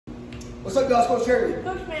What's up, y'all? It's Coach Jeremy.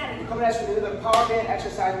 Coach Maddie. We're coming at you with another Powerband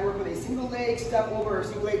exercise. We work with a single leg step over or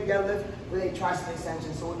single leg deadlift with a tricep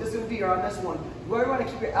extension. So what this is going to be, or on this one, you really want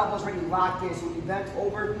to keep your elbows already locked in. So when you bend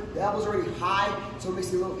over, the elbows are already high, so it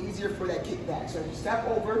makes it a little easier for that kickback. So if you step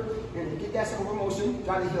over, you're going to get that circular motion,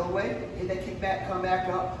 drive the heel away, hit that kickback, come back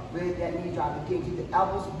up, with that knee drop. Again, keep the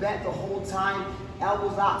elbows bent the whole time,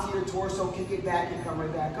 elbows locked to your torso, kick it back, and come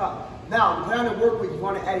right back up. Now, the plan to work with, you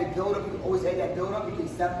want to add a build up. You can always add that build up. You can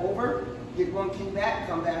step over, get one kickback,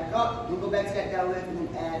 come back up, then go back to that deadlift, and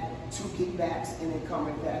then add 2 kickbacks, and then come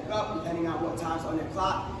right back up, depending on what time's on the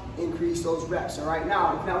clock. Increase those reps. All right,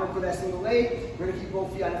 now, if not work with that single leg, we're gonna keep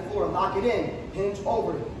both feet on the floor, lock it in, hinge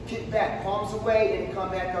over, kick back, palms away, and then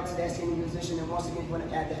come back up to that standing position. And once again, you want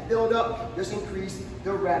to add that build up, just increase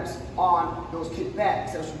the reps on those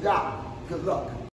kickbacks. That's what you got. Good luck.